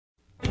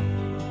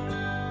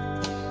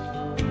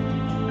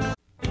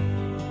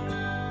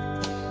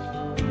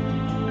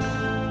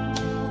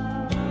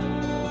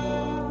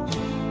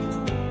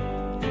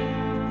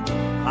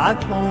I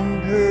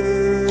phoned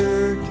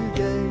her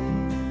today,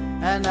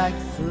 an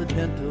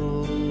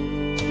accidental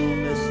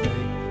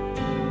mistake,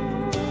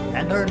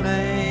 and her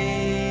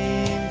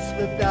name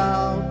slipped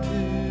out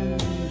to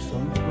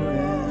some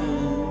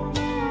friend.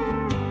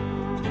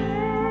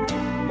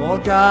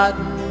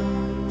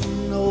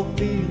 Forgotten, no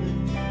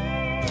feeling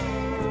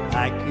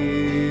like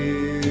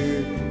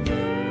here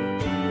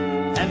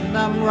today, and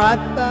I'm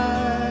right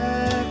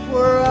back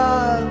where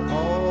I've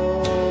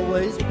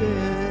always been.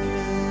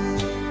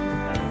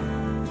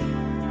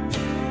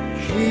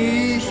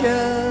 She's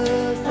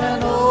just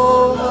an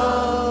old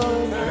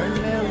lover's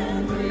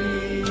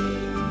memory.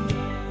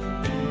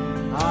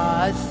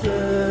 I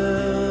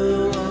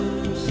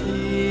seldom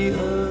see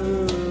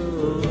her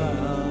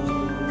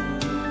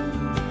around.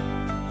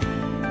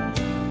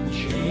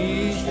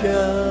 She's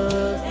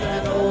just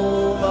an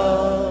old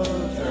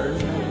lover's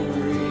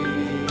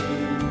memory,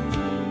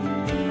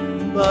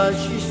 but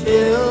she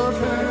still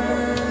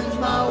turns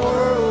my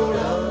world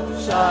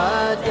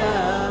upside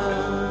down.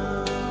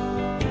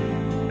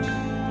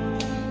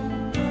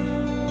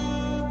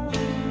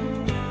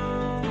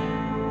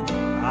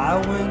 I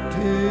went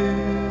to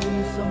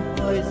some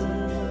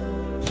places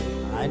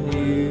I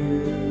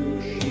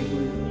knew she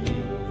would be,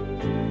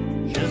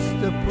 just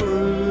to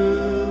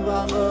prove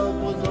our love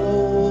was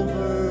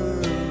over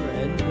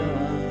and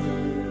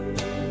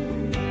done.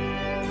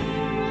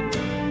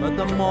 But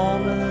the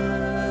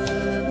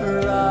moment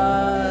her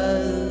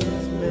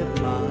eyes met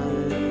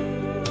mine,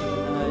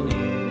 I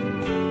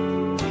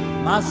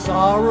knew my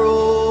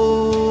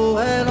sorrow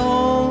had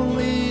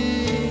only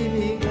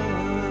begun.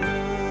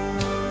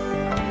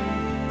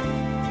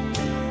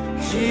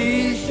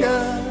 She's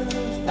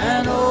just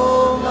an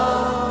old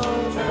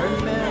lover's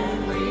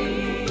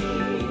memory.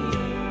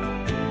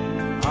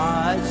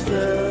 I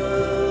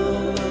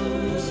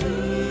seldom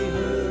see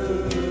her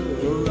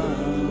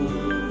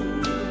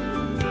around.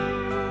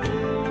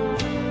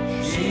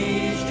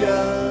 She's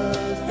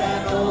just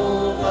an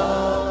old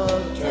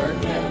lover's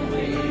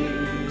memory,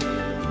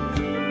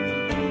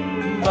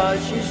 but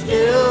she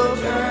still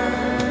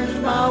turns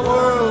my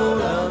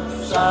world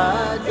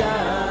upside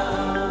down.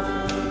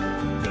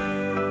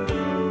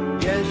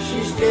 Yes, she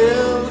still